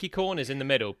just tricky corners in the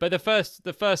middle. But the first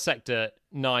sector,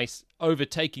 nice.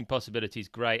 Overtaking possibilities,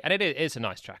 great. And it's a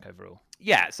nice track overall.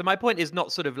 Yeah, so my point is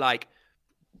not sort of like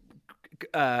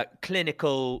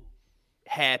clinical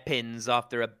hairpins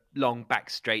after a long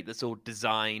back straight that's all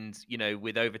designed,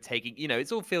 with overtaking.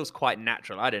 It all feels quite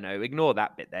natural. I don't know. Ignore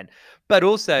that bit then. But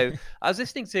also, I was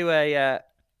listening to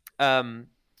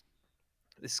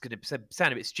this is going to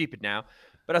sound a bit stupid now,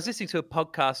 but I was listening to a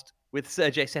podcast with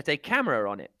Sergio Sette Camara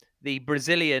on it, the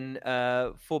Brazilian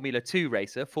former Formula 2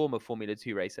 racer.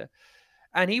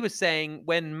 And he was saying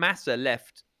when Massa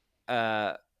left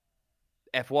F1,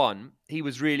 he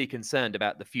was really concerned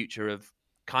about the future of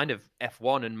kind of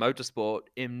F1 and motorsport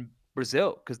in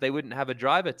Brazil because they wouldn't have a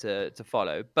driver to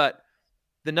follow. But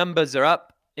the numbers are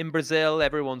up in Brazil.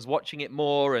 Everyone's watching it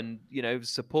more, and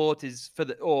support is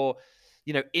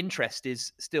interest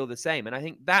is still the same. And I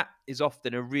think that is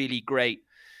often a really great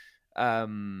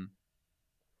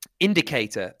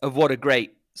indicator of what a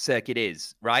great circuit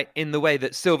is, right? In the way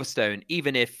that Silverstone,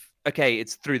 even if,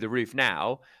 it's through the roof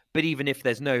now, but even if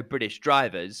there's no British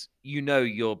drivers,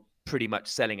 you're pretty much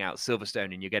selling out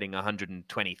Silverstone and you're getting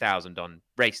 120,000 on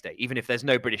race day, even if there's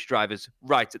no British drivers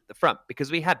right at the front,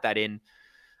 because we had that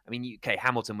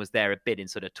Hamilton was there a bit in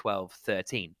sort of 12,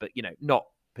 13, but, not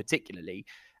particularly.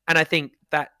 And I think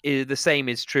that the same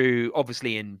is true,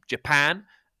 obviously, in Japan.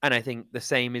 And I think the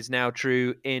same is now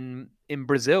true in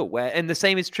Brazil, and the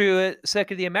same is true at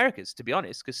Circuit of the Americas, to be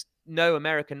honest, because no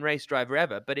American race driver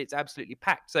ever, but it's absolutely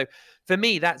packed. So for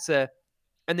me,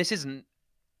 and this isn't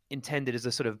intended as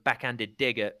a sort of backhanded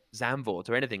dig at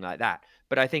Zandvoort or anything like that,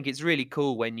 but I think it's really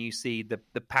cool when you see the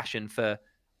passion for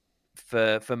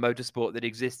motorsport that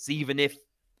exists, even if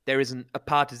there isn't a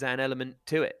partisan element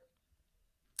to it.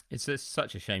 It's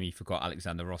such a shame you forgot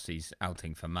Alexander Rossi's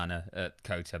outing for Manor at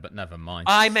COTA, but never mind.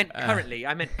 I meant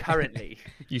currently.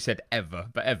 You said ever,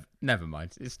 but never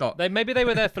mind. It's not. Maybe they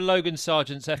were there for Logan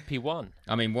Sargent's FP1.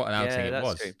 I mean, what an outing it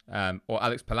was. Or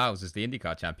Alex Palau's as the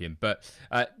IndyCar champion. But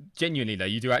genuinely, though,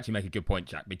 you do actually make a good point,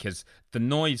 Jack, because the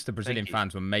noise the Brazilian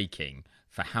fans were making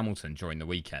for Hamilton during the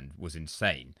weekend was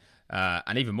insane.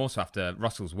 And even more so after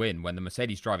Russell's win, when the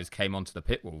Mercedes drivers came onto the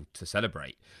pit wall to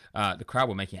celebrate, the crowd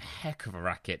were making a heck of a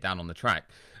racket down on the track.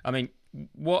 I mean,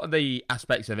 what are the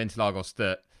aspects of Interlagos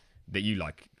that you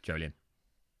like, Jolien?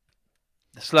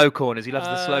 The slow corners. He loves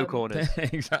the slow corners.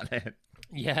 Exactly.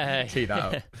 Yeah. See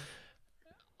that up.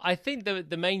 I think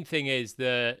the main thing is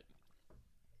I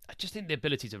just think the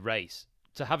ability to race,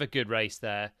 to have a good race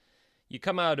there. You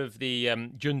come out of the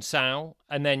Junção,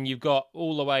 and then you've got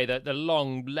all the way the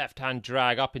long left-hand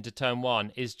drag up into turn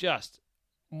 1 is just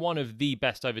one of the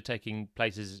best overtaking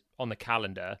places on the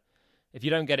calendar. If you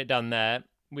don't get it done there,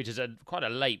 which is quite a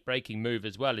late braking move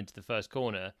as well into the first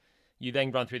corner, you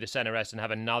then run through the Center S and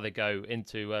have another go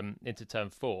into turn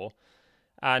 4.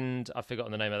 And I've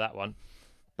forgotten the name of that one.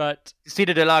 But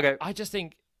Cida del Lago. I just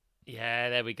think, yeah,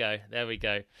 there we go.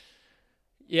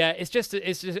 Yeah, it's just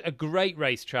a great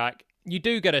racetrack. You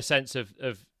do get a sense of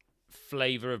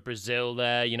flavour of Brazil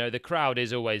there. The crowd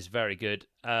is always very good.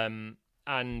 And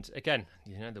again,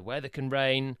 the weather can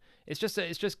rain. It's just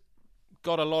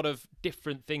got a lot of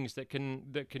different things that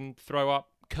can throw up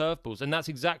curveballs, and that's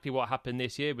exactly what happened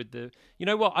this year with the. You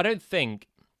know what? I don't think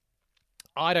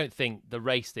the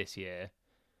race this year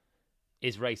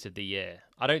is race of the year.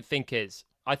 I don't think it's.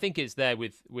 I think it's there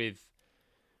with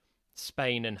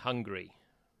Spain and Hungary,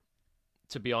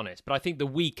 to be honest. But I think the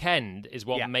weekend is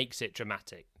what makes it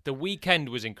dramatic. The weekend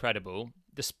was incredible.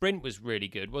 The sprint was really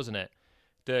good, wasn't it?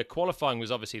 The qualifying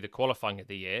was obviously the qualifying of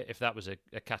the year. If that was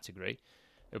a category,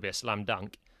 it would be a slam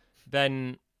dunk.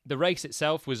 Then The race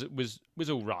itself was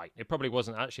all right. It probably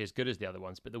wasn't actually as good as the other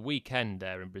ones, but the weekend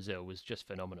there in Brazil was just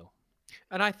phenomenal.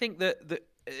 And I think that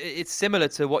it's similar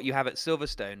to what you have at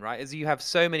Silverstone, right? As you have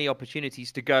so many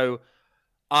opportunities to go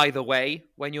either way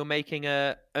when you're making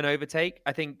an overtake.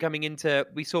 I think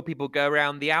we saw people go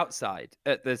around the outside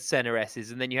at the center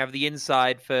S's, and then you have the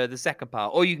inside for the second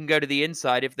part. Or you can go to the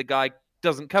inside if the guy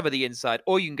doesn't cover the inside,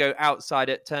 or you can go outside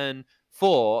at turn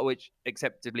 4, which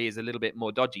acceptably is a little bit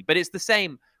more dodgy. But it's the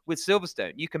same with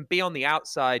Silverstone. You can be on the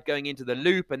outside going into the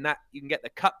loop, and that you can get the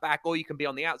cutback, or you can be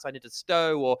on the outside into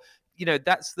Stowe, or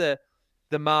that's the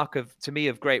mark to me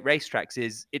of great racetracks.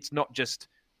 Is it's not just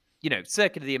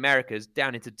Circuit of the Americas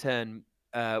down into turn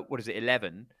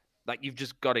 11. Like, you've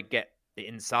just got to get the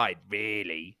inside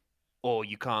really, or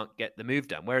you can't get the move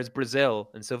done. Whereas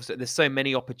Brazil and Silverstone, there's so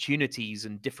many opportunities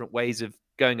and different ways of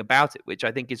going about it, which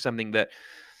I think is something that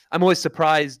I'm always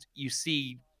surprised you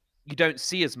don't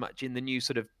see as much in the new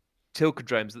sort of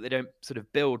Tilkodromes, that they don't sort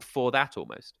of build for that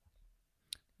almost.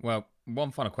 Well,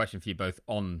 one final question for you both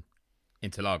on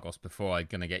Interlagos before I'm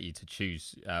going to get you to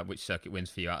choose which circuit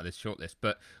wins for you out of this shortlist.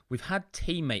 But we've had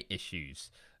teammate issues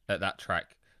at that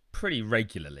track pretty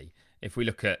regularly. If we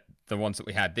look at the ones that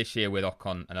we had this year with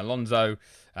Ocon and Alonso,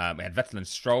 we had Vettel and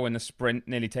Stroll in the sprint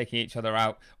nearly taking each other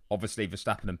out. Obviously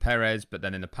Verstappen and Perez, but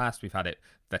then in the past we've had it,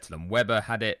 Vettel and Webber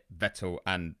had it, Vettel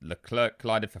and Leclerc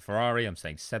collided for Ferrari. I'm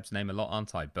saying Seb's name a lot,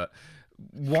 aren't I? But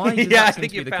why does that seem to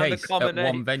be the case at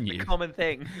one venue? The common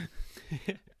thing.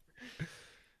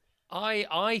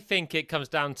 I think it comes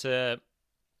down to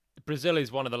Brazil is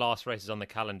one of the last races on the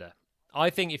calendar. I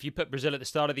think if you put Brazil at the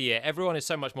start of the year, everyone is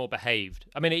so much more behaved.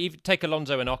 I mean, even take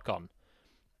Alonso and Ocon.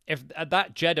 If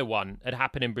that Jeddah one had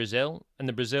happened in Brazil and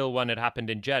the Brazil one had happened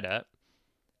in Jeddah,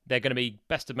 they're going to be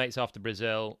best of mates after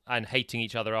Brazil and hating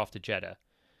each other after Jeddah.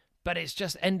 But it's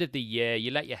just end of the year.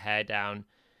 You let your hair down.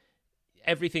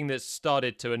 Everything that's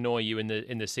started to annoy you in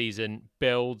the season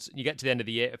builds. You get to the end of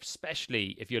the year,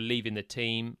 especially if you're leaving the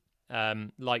team.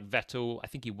 Like Vettel, I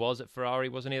think he was at Ferrari,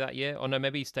 wasn't he, that year? Or no,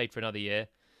 maybe he stayed for another year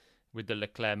with the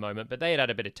Leclerc moment, but they had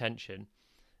a bit of tension.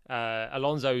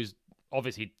 Alonso's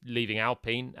obviously leaving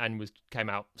Alpine and came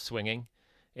out swinging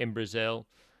in Brazil.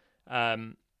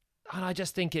 And I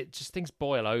just think things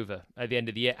boil over at the end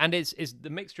of the year. And it's the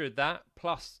mixture of that,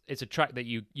 plus it's a track that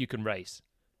you can race.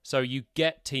 So you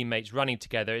get teammates running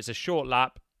together. It's a short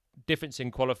lap. Difference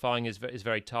in qualifying is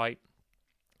very tight.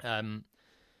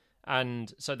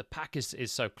 And so the pack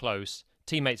is so close.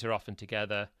 Teammates are often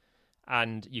together,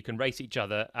 and you can race each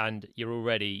other, and you're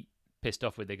already pissed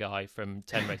off with the guy from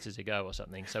 10 races ago or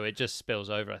something. So it just spills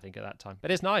over, I think, at that time.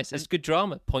 But it's nice. It's good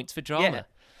drama. Points for drama. Yeah.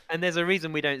 And there's a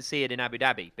reason we don't see it in Abu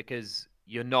Dhabi, because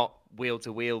you're not wheel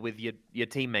to wheel with your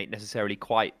teammate necessarily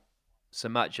quite so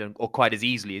much or quite as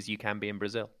easily as you can be in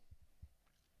Brazil.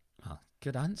 Oh,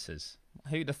 good answers.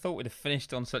 Who'd have thought we'd have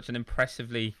finished on such an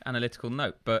impressively analytical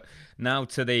note? But now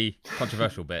to the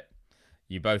controversial bit.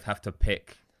 You both have to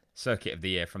pick Circuit of the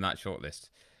Year from that shortlist.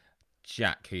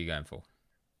 Jack, who are you going for?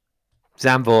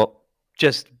 Zandvoort.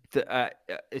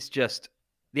 It's just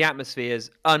the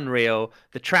atmosphere's unreal.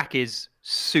 The track is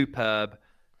superb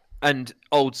and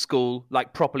old school,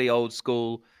 like properly old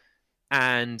school.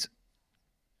 And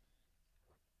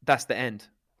that's the end.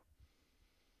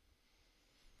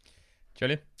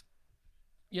 Julian?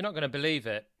 You're not going to believe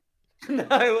it. No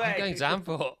way.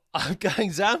 I'm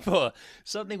going Zandvoort.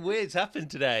 Something weird's happened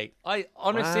today. I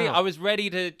honestly, wow. I was ready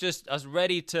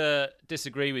to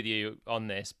disagree with you on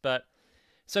this. But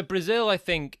so Brazil, I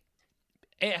think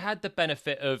it had the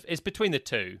benefit of, it's between the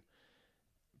two.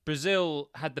 Brazil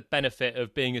had the benefit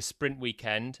of being a sprint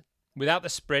weekend. Without the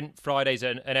sprint, Friday's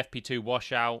an FP2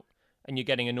 washout, and you're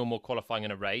getting a normal qualifying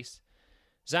and a race.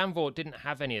 Zandvoort didn't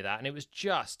have any of that, and it was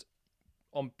just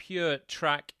on pure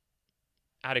track.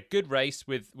 Had a good race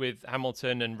with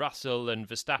Hamilton and Russell and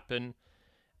Verstappen,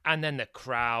 and then the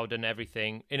crowd and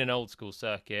everything in an old school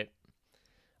circuit.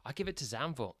 I give it to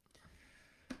Zandvoort.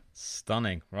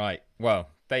 Stunning. Right. Well,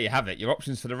 there you have it. Your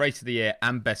options for the race of the year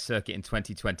and best circuit in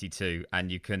 2022.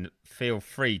 And you can feel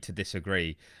free to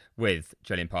disagree with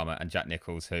Jolyon Palmer and Jack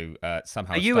Nicholls, who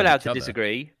somehow... Are you allowed to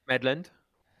disagree, Medland?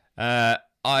 Or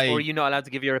are you not allowed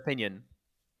to give your opinion?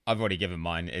 I've already given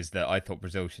mine, is that I thought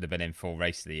Brazil should have been in for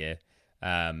race of the year.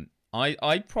 I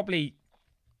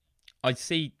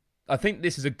think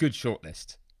this is a good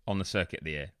shortlist on the circuit of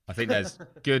the year. I think there's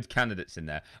good candidates in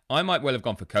there. I might well have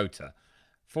gone for Kota.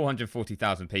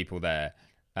 440,000 people there.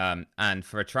 And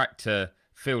for a track to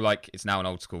feel like it's now an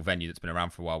old school venue that's been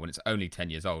around for a while when it's only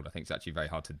 10 years old, I think it's actually very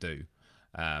hard to do.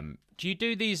 Do you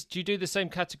do the same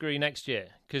category next year?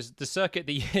 Because the circuit of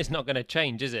the year is not going to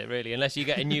change, is it, really? Unless you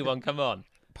get a new one come on.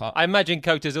 I imagine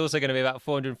COTA's also going to be about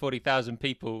 440,000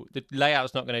 people. The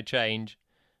layout's not going to change.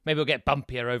 Maybe it'll get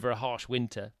bumpier over a harsh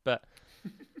winter, but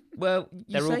well,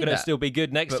 they're all going to still be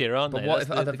good next year, aren't they? But what That's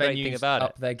if other the great venues thing about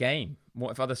up their game?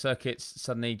 What if other circuits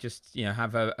suddenly just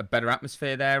have a better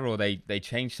atmosphere there, or they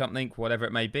change something, whatever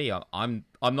it may be? I'm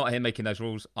not here making those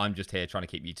rules. I'm just here trying to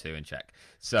keep you two in check.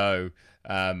 So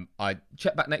I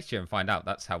check back next year and find out.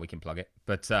 That's how we can plug it.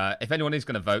 But if anyone is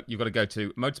going to vote, you've got to go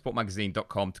to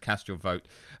motorsportmagazine.com to cast your vote,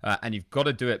 and you've got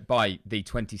to do it by the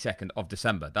 22nd of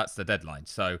December. That's the deadline.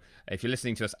 So if you're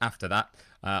listening to us after that,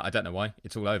 I don't know why.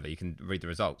 It's all over. You can read the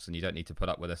results, and you don't need to put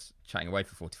up with us chatting away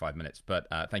for 45 minutes. But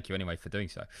thank you anyway for doing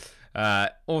so.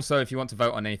 Also, if you want to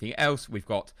vote on anything else, we've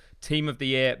got Team of the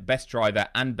Year, Best Driver,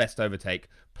 and Best Overtake.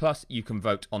 Plus, you can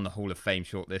vote on the Hall of Fame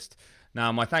shortlist.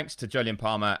 Now, my thanks to Jolyon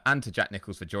Palmer and to Jack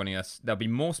Nicholls for joining us. There'll be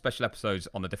more special episodes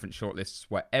on the different shortlists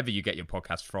wherever you get your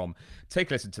podcast from. Take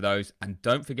a listen to those, and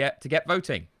don't forget to get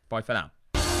voting. Bye for now.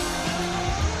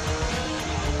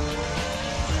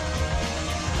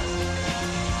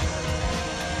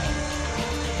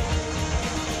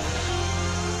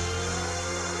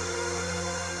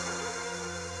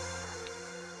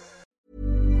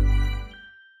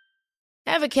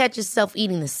 Ever catch yourself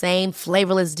eating the same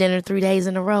flavorless dinner 3 days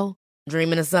in a row?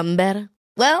 Dreaming of something better?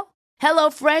 Well,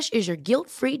 HelloFresh is your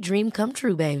guilt-free dream come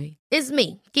true, baby. It's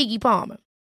me, Keke Palmer.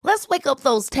 Let's wake up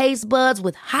those taste buds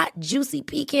with hot, juicy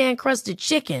pecan-crusted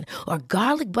chicken or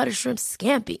garlic butter shrimp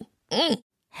scampi.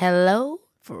 Hello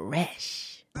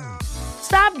Fresh.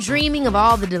 Stop dreaming of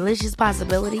all the delicious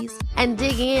possibilities and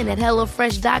dig in at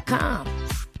HelloFresh.com.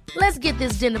 Let's get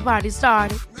this dinner party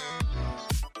started.